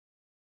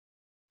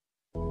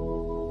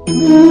Hello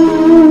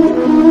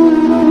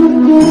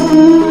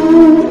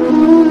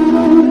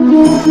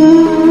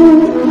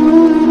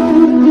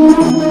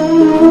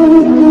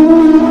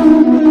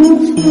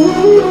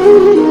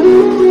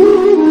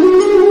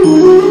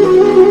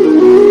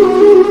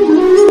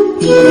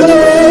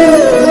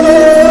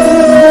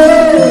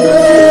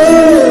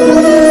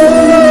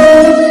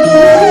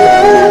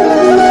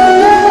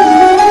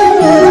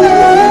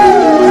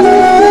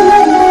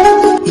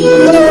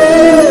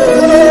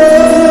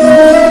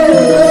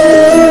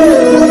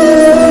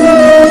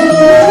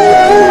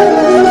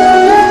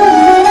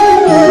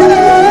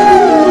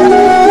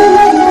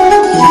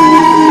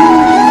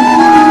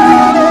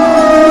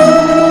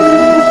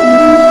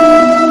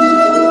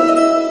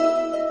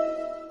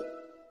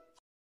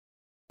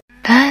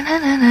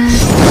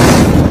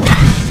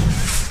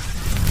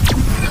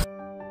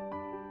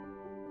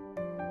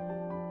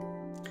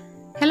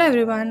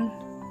everyone,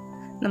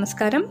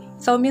 നമസ്കാരം.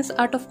 Soumya's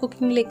art of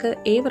കുക്കിങ്ങിലേക്ക്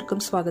ഏവർക്കും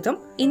സ്വാഗതം.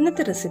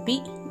 ഇന്നത്തെ റെസിപ്പി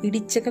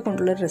ഇടിച്ചക്ക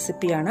കൊണ്ടുള്ള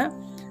റെസിപ്പിയാണ്.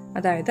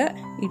 അതായത്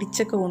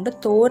ഇടിച്ചക്ക കൊണ്ട്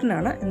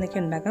തോരനാണ് എന്നൊക്കെ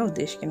ഉണ്ടാക്കാൻ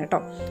ഉദ്ദേശിക്കുന്നത് കേട്ടോ.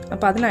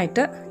 അപ്പോൾ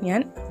അതിനായിട്ട് ഞാൻ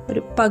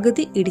ഒരു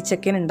പകുതി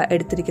ഇടിച്ചക്കയാണ്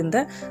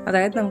എടുത്തിരിക്കുന്നത്.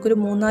 അതായത് നമുക്കൊരു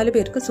 3-4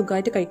 പേർക്ക്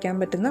സുഖമായിട്ട് കഴിക്കാൻ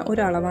പറ്റുന്ന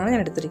ഒരു അളവാണ്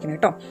ഞാൻ എടുത്തിരിക്കുന്നത്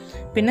കേട്ടോ.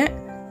 പിന്നെ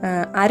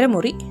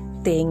അരമുറി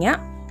തേങ്ങ,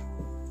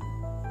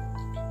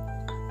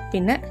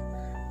 പിന്നെ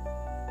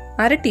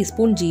 1/2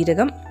 ടീസ്പൂൺ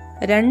ജീരകം,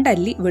 2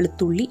 അല്ലി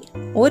വെളുത്തുള്ളി,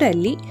 1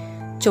 അല്ലി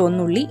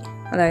ചുവന്നുള്ളി,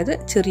 അതായത്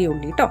ചെറിയ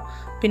ഉള്ളി കേട്ടോ.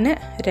 പിന്നെ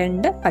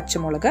 2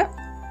 പച്ചമുളക്,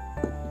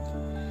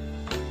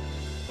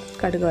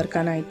 കടുക്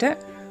വറുക്കാനായിട്ട്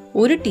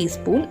 1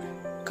 ടീസ്പൂൺ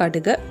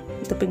കടുക്.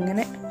 ഇതിപ്പോൾ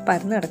ഇങ്ങനെ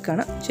പരന്ന്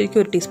കിടക്കുകയാണ്, ശരിക്കും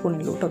 1 ടീസ്പൂൺ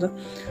ഉള്ളൂ കേട്ടോ. അത്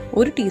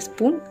 1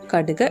 ടീസ്പൂൺ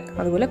കടുക്,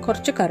 അതുപോലെ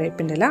കുറച്ച്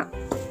കറിവേപ്പിൻ്റെ ഇല,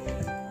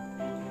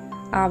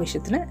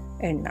 ആവശ്യത്തിന്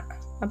എണ്ണ.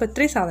 അപ്പോൾ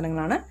ഇത്രയും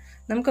സാധനങ്ങളാണ്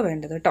നമുക്ക്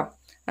വേണ്ടത് കേട്ടോ.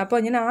 അപ്പോൾ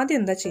ഞാൻ ആദ്യം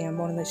എന്താ ചെയ്യാൻ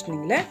പോകുന്നതെന്ന്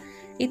വെച്ചിട്ടുണ്ടെങ്കിൽ,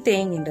 ഈ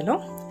തേങ്ങ ഉണ്ടല്ലോ,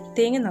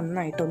 തേങ്ങ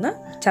നന്നായിട്ടൊന്ന്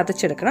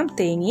ചതച്ചെടുക്കണം.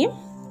 തേങ്ങയും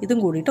ഇതും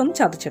കൂടിയിട്ടൊന്ന്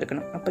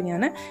ചതച്ചെടുക്കണം. അപ്പോൾ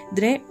ഞാൻ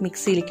ഇതിനെ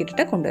മിക്സിയിലേക്ക്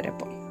ഇട്ടിട്ട് കൊണ്ടുവരാം.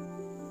 അപ്പോൾ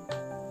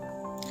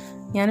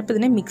ഞാനിപ്പോൾ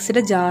ഇതിനെ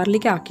മിക്സിയുടെ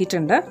ജാറിലേക്ക്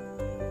ആക്കിയിട്ടുണ്ട്.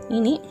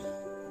 ഇനി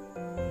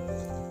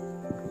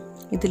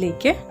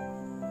ഇതിലേക്ക്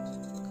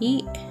ഈ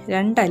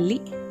 2 അല്ലി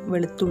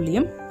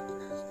വെളുത്തുള്ളിയും,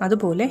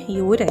 അതുപോലെ ഈ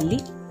 1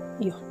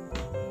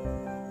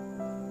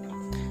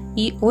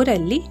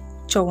 അല്ലി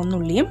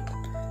ചുവന്നുള്ളിയും,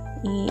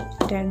 ഈ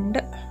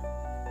 2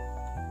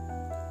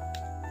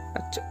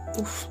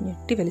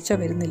 ഞെട്ടി വലിച്ചാൽ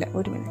വരുന്നില്ല,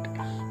 1 മിനിറ്റ്.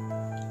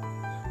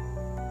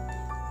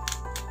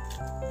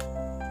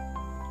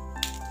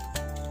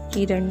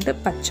 ഈ 2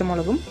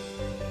 പച്ചമുളകും,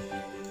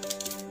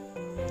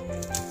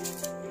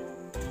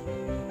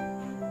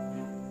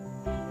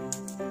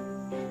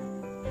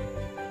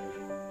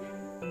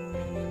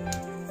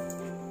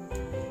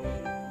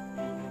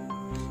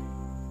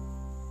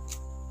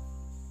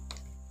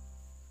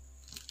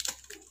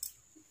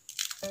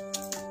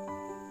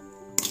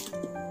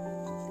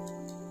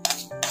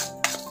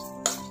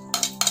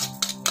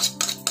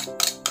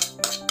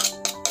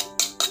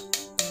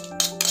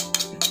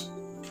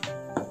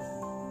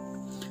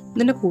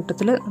 ഇതിൻ്റെ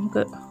കൂട്ടത്തിൽ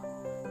നമുക്ക്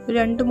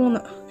 2-3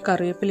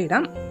 കറിവേപ്പില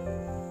ഇടാം.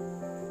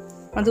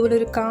 അതുപോലെ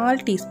ഒരു 1/4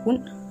 ടീസ്പൂൺ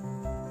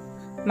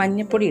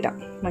മഞ്ഞൾപ്പൊടി ഇടാം.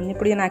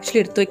 മഞ്ഞൾപ്പൊടി ഞാൻ ആക്ച്വലി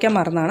എടുത്തു വയ്ക്കാൻ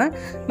മറന്നാണ്.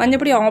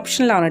 മഞ്ഞൾപ്പൊടി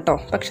ഓപ്ഷണലാണ് കേട്ടോ.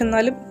 പക്ഷെ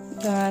എന്നാലും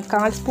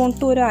 1/4 സ്പൂൺ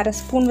ടു ഒരു 1/2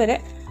 സ്പൂൺ വരെ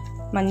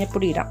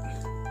മഞ്ഞൾപ്പൊടി ഇടാം.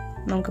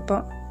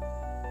 നമുക്കിപ്പോൾ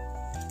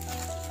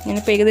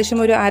ഞാനിപ്പോൾ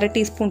ഏകദേശം ഒരു 1/2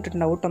 ടീസ്പൂൺ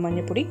ഇട്ടിട്ടുണ്ടാവും കേട്ടോ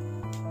മഞ്ഞൾപ്പൊടി.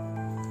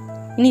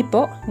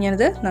 ഇനിയിപ്പോൾ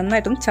ഞാനിത്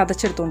നന്നായിട്ടൊന്ന്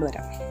ചതച്ചെടുത്തുകൊണ്ട്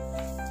വരാം.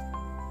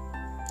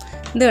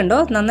 ഇത് കണ്ടോ,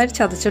 നന്നായിട്ട്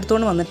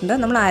ചതച്ചെടുത്തുകൊണ്ട് വന്നിട്ടുണ്ട്.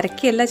 നമ്മൾ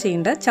അരക്കുകയല്ല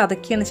ചെയ്യേണ്ടത്,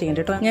 ചതക്കുകയാണ്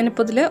ചെയ്യേണ്ടത് കേട്ടോ.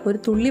 ഞാനിപ്പോൾ ഇതിൽ ഒരു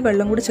തുള്ളി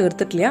വെള്ളം കൂടി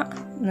ചേർത്തിട്ടില്ല.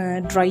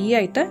 ഡ്രൈ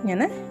ആയിട്ട്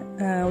ഞാൻ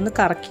ഒന്ന്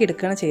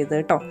കറക്കിയെടുക്കുകയാണ് ചെയ്തത്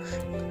കേട്ടോ.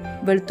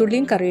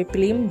 വെളുത്തുള്ളിയും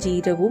കറിവേപ്പിലയും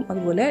ജീരകവും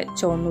അതുപോലെ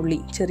ചുവന്നുള്ളി,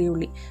 ചെറിയ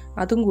ഉള്ളി,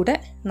 അതും കൂടെ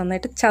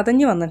നന്നായിട്ട്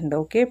ചതഞ്ഞ് വന്നിട്ടുണ്ട്.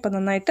 ഓക്കെ, ഇപ്പം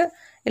നന്നായിട്ട്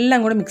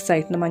എല്ലാം കൂടെ മിക്സ്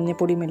ആയിട്ടുണ്ട്,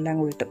 മഞ്ഞൾപ്പൊടിയും എല്ലാം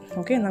കൂടിയിട്ട്.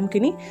 ഓക്കെ,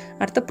 നമുക്കിനി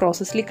അടുത്ത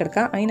പ്രോസസ്സിലേക്ക്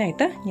കിടക്കാം.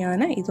 അതിനായിട്ട്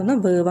ഞാൻ ഇതൊന്ന്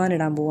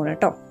വേവാനിടാൻ പോവാണ്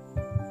കേട്ടോ.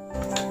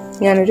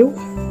 ഞാനൊരു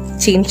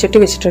ചീനച്ചട്ടി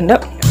വെച്ചിട്ടുണ്ട്.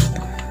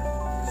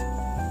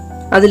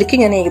 അതിലേക്ക്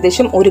ഞാൻ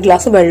ഏകദേശം 1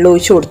 ഗ്ലാസ് വെള്ളം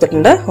ഒഴിച്ച്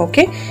കൊടുത്തിട്ടുണ്ട്.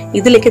 ഓക്കെ,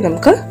 ഇതിലേക്ക്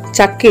നമുക്ക്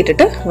ചക്ക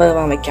ഇട്ടിട്ട്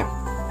വേവാൻ വയ്ക്കാം.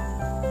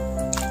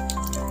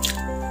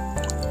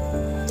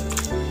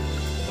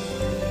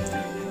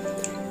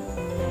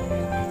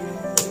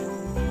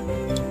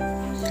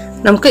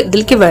 നമുക്ക്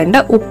ഇതിലേക്ക് വേണ്ട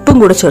ഉപ്പും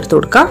കൂടെ ചേർത്ത്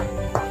കൊടുക്കാം.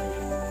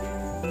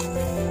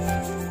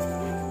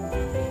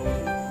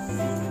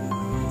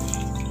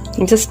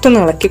 ജസ്റ്റ്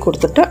ഒന്ന് ഇളക്കി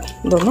കൊടുത്തിട്ട്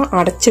ഇതൊന്ന്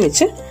അടച്ചു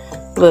വെച്ച്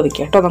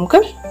വേവിക്കാം കേട്ടോ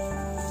നമുക്ക്.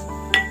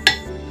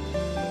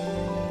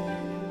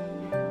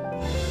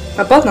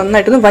 അപ്പോൾ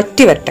നന്നായിട്ടൊന്ന്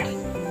വറ്റി വരട്ടെ.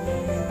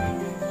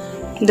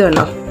 ഇത്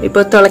കണ്ടോ,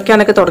 ഇപ്പോൾ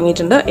തിളയ്ക്കാനൊക്കെ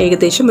തുടങ്ങിയിട്ടുണ്ട്.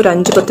 ഏകദേശം ഒരു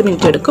 5-10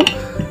 മിനിറ്റ് എടുക്കും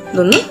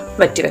ഇതൊന്ന്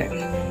വറ്റി വരാൻ.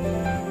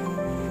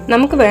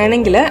 നമുക്ക്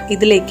വേണമെങ്കിൽ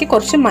ഇതിലേക്ക്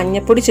കുറച്ച്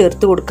മഞ്ഞൾപ്പൊടി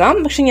ചേർത്ത്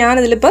കൊടുക്കാം. പക്ഷെ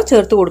ഞാനിതിലിപ്പോൾ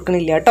ചേർത്ത്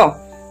കൊടുക്കണില്ല കേട്ടോ.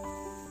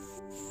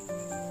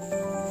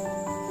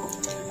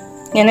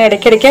 ഞാൻ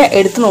ഇടയ്ക്കിടയ്ക്ക്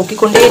എടുത്ത്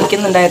നോക്കിക്കൊണ്ടേ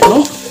ഇരിക്കുന്നുണ്ടായിരുന്നു.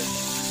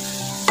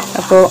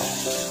 അപ്പോൾ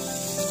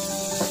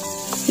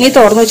ഇനി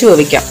തുറന്നു വെച്ച്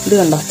വേവിക്കാം. ഇത്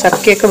കണ്ടോ,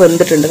 ചക്കയൊക്കെ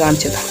വെന്തിട്ടുണ്ട്.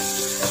 കാണിച്ചത്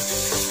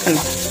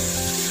കണ്ടോ,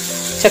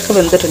 ചക്ക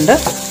വെന്തിട്ടുണ്ട്.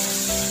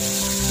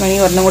 മണി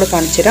ഒരെണ്ണം കൂടെ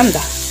കാണിച്ചു തരാം.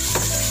 എന്താ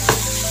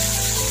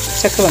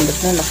ചക്ക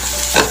വന്നിട്ടുണ്ടോ.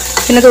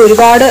 പിന്നെ അത്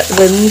ഒരുപാട്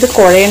വെന്ത്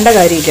കുഴയേണ്ട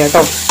കാര്യമില്ല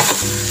കേട്ടോ.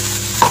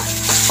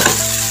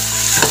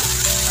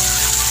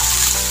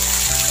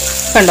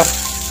 കണ്ടോ,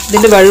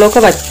 ഇതിൻ്റെ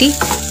വെള്ളമൊക്കെ വറ്റി.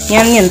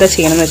 ഞാൻ ഇനി എന്താ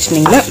ചെയ്യണമെന്ന്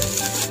വെച്ചിട്ടുണ്ടെങ്കിൽ,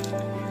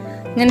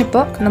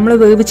 ഞാനിപ്പോൾ നമ്മൾ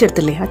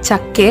വേവിച്ചെടുത്തില്ലേ ആ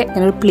ചക്കയെ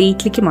ഞാനൊരു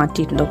പ്ലേറ്റിലേക്ക്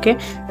മാറ്റിയിട്ടുണ്ട്. ഓക്കെ,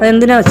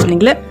 അതെന്തിനാ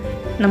വെച്ചിട്ടുണ്ടെങ്കിൽ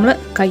നമ്മൾ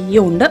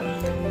കയ്യുകൊണ്ട്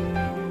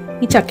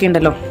ഈ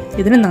ചക്കയുണ്ടല്ലോ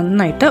ഇതിന്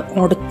നന്നായിട്ട്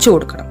ഉടച്ചു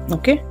കൊടുക്കണം.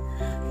 ഓക്കെ,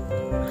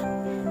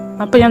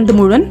 അപ്പോൾ ഞാൻ ഇത്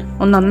മുഴുവൻ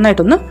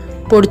നന്നായിട്ടൊന്ന്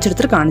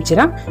പൊടിച്ചെടുത്തിട്ട് കാണിച്ചു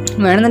തരാം.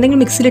 വേണമെന്നുണ്ടെങ്കിൽ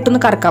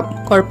മിക്സിയിലിട്ടൊന്ന് കറക്കാം,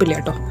 കുഴപ്പമില്ല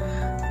കേട്ടോ.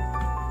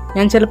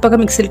 ഞാൻ ചിലപ്പോൾ ഒക്കെ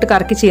മിക്സിയിലിട്ട്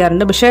കറക്കി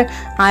ചെയ്യാറുണ്ട്, പക്ഷേ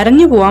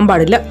അരഞ്ഞു പോകാൻ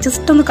പാടില്ല.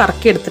 ജസ്റ്റ് ഒന്ന്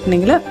കറക്കി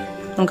എടുത്തിട്ടുണ്ടെങ്കിൽ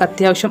നമുക്ക്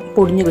അത്യാവശ്യം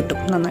പൊടിഞ്ഞു കിട്ടും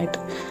നന്നായിട്ട്.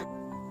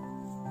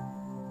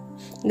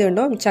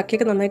 ഇതുണ്ടോ,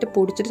 ചക്കയൊക്കെ നന്നായിട്ട്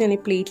പൊടിച്ചിട്ട് ഞാൻ ഈ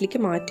പ്ലേറ്റിലേക്ക്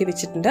മാറ്റി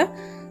വെച്ചിട്ടുണ്ട്.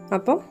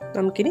 അപ്പോൾ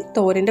നമുക്കിനി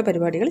തോരൻ്റെ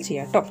പരിപാടികൾ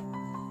ചെയ്യാം കേട്ടോ.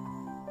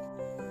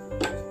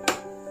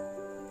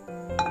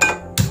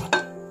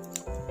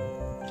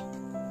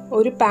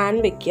 ഒരു പാൻ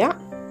വെക്കുക,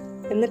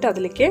 എന്നിട്ട്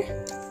അതിലേക്ക്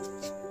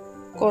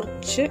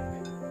കുറച്ച്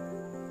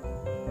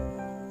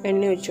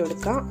എണ്ണ ഒഴിച്ചു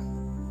കൊടുക്കുക.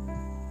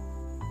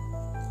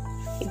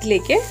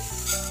 ഇതിലേക്ക്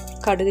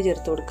കടുക്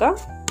ചേർത്ത് കൊടുക്കുക,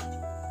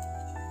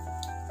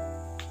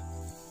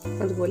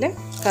 അതുപോലെ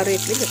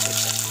കറിവേപ്പില ചേർത്ത്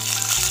കൊടുക്കുക.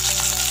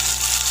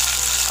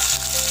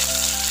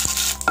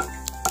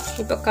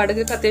 ഇപ്പൊ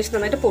കടുകൊക്കെ അത്യാവശ്യം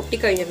നന്നായിട്ട്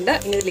പൊട്ടിക്കഴിഞ്ഞിട്ടുണ്ട്.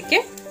 ഇനി ഇതിലേക്ക്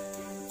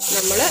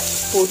നമ്മൾ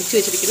പൊടിച്ചു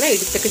വെച്ചിരിക്കുന്ന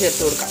ഇടിച്ചക്ക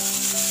ചേർത്ത് കൊടുക്കാം.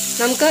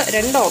 നമുക്ക്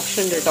രണ്ട്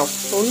ഓപ്ഷൻ ഉണ്ട് കേട്ടോ.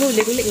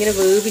 ഒന്നുമില്ലെങ്കിൽ ഇങ്ങനെ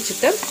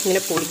വേവിച്ചിട്ട്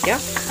ഇങ്ങനെ പൊടിക്കുക,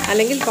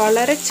 അല്ലെങ്കിൽ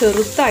വളരെ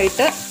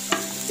ചെറുതായിട്ട്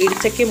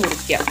ഇടിച്ചക്ക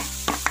മുറിക്കുക.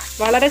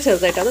 വളരെ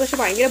ചെറുതായിട്ട്, അത് പക്ഷെ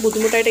ഭയങ്കര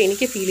ബുദ്ധിമുട്ടായിട്ട്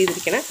എനിക്ക് ഫീൽ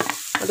ചെയ്തിരിക്കണേ.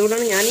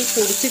 അതുകൊണ്ടാണ് ഞാൻ ഈ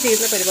പൊടിച്ച്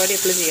ചെയ്യുന്ന പരിപാടി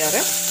എപ്പോഴും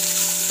ചെയ്യാറ്.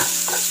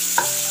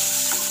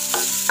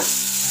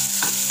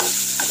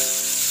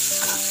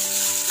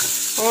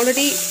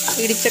 ഓൾറെഡി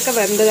ഇടിച്ചക്ക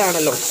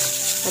വെന്തതാണല്ലോ,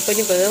 അപ്പോൾ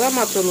ഇനി വേവാൻ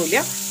മാത്രമൊന്നുമില്ല.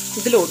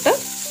 ഇതിലോട്ട്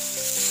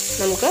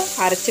നമുക്ക്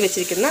അരച്ച്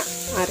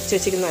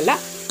വെച്ചിരിക്കുന്നതല്ല,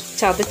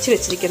 ചതച്ച്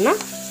വെച്ചിരിക്കുന്ന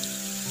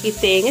ഈ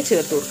തേങ്ങ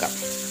ചേർത്ത് കൊടുക്കാം.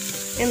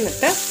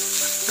 എന്നിട്ട്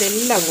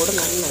ഇതെല്ലാം കൂടെ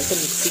നന്നായിട്ട്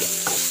മിക്സ് ചെയ്യാം.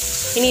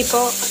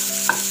 ഇനിയിപ്പോൾ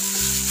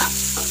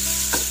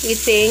ഈ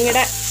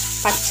തേങ്ങയുടെ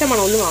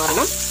പച്ചമണം ഒന്ന്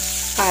മാറണം.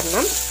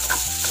 കാരണം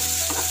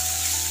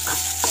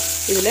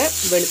ഇതിൽ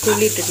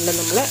വെളുത്തുള്ളി ഇട്ടിട്ടുണ്ട്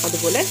നമ്മൾ,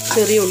 അതുപോലെ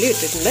ചെറിയ ഉള്ളി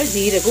ഇട്ടിട്ടുണ്ട്,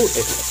 ജീരകവും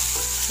ഇട്ടിട്ടുണ്ട്.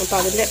 അപ്പോൾ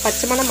അതിൻ്റെ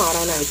പച്ചമണം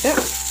മാറാനായിട്ട്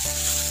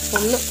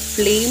ഒന്ന്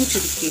ഫ്ലെയിം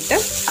ചുരുക്കിയിട്ട്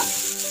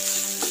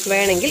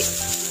വേണമെങ്കിൽ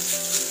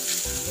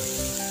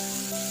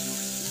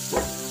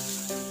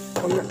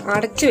ഒന്ന്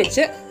അടച്ചു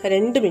വെച്ച്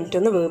 2 മിനിറ്റ്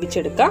ഒന്ന്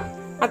വേവിച്ചെടുക്കുക.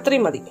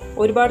 അത്രയും മതി,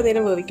 ഒരുപാട്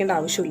നേരം വേവിക്കേണ്ട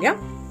ആവശ്യമില്ല.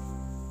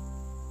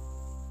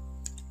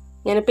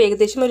 ഞാനിപ്പോൾ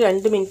ഏകദേശം ഒരു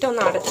 2 മിനിറ്റ്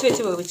ഒന്ന് അടച്ചു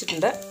വെച്ച്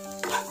വേവിച്ചിട്ടുണ്ട്.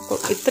 അപ്പോൾ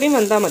ഇത്രയും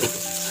വെന്താൽ മതി.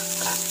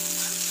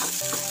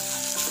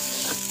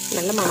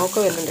 നല്ല മണമൊക്കെ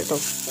വരുന്നുണ്ട് കേട്ടോ.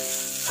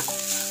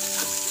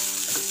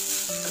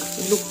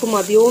 ഇതിൽ ഉപ്പ്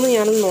മതിയോന്ന്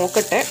ഞാനൊന്ന്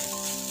നോക്കട്ടെ.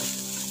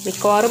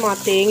 മിക്കവാറും ആ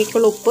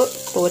തേങ്ങയ്ക്കുള്ള ഉപ്പ്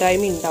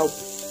പോരായ്മ ഉണ്ടാവും.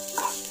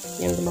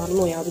 ഞാനത്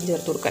മറന്നുപോയി ആദ്യം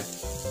ചേർത്ത് കൊടുക്കാൻ.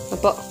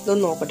 അപ്പോൾ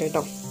ഇതൊന്ന് നോക്കട്ടെ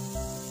കേട്ടോ.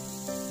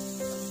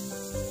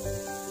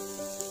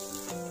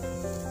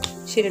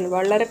 ശരിയാണ്,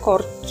 വളരെ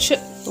കുറച്ച്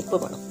ഉപ്പ്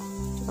വേണം,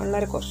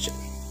 വളരെ കുറച്ച്.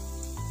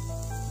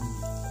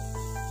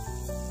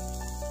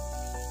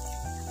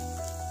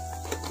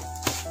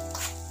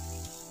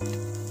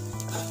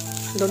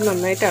 ഇതൊന്ന്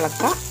നന്നായിട്ട്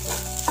ഇളക്കാം.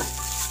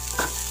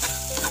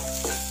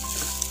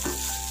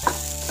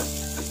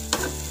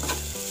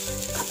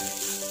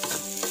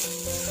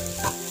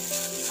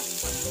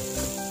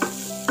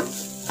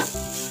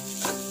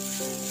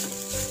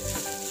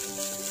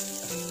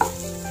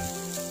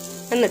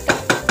 എന്നിട്ട്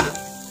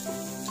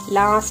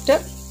ലാസ്റ്റ്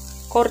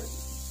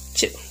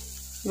കുറച്ച്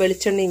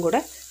വെളിച്ചെണ്ണയും കൂടെ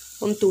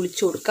ഒന്ന്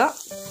തുളിച്ചു കൊടുക്കുക.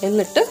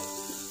 എന്നിട്ട്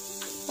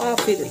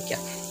ഓഫ് ചെയ്ത്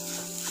വയ്ക്കാം.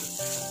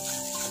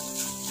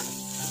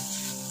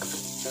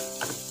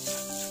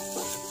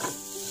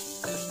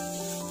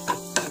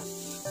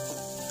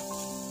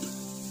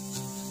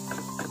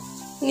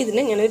 ഇനി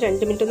ഇതിനെ ഞാനൊരു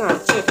 2 മിനിറ്റ് ഒന്ന്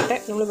അടച്ചു വെക്കട്ടെ.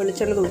 നമ്മൾ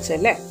വെളിച്ചെണ്ണ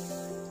തുളിച്ചതല്ലേ,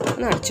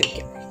 ഒന്ന് അടച്ചു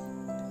വയ്ക്കാം.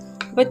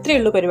 അപ്പോൾ ഇത്രയേ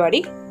ഉള്ളൂ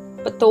പരിപാടി.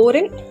 അപ്പോൾ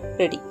തോരൻ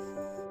റെഡി.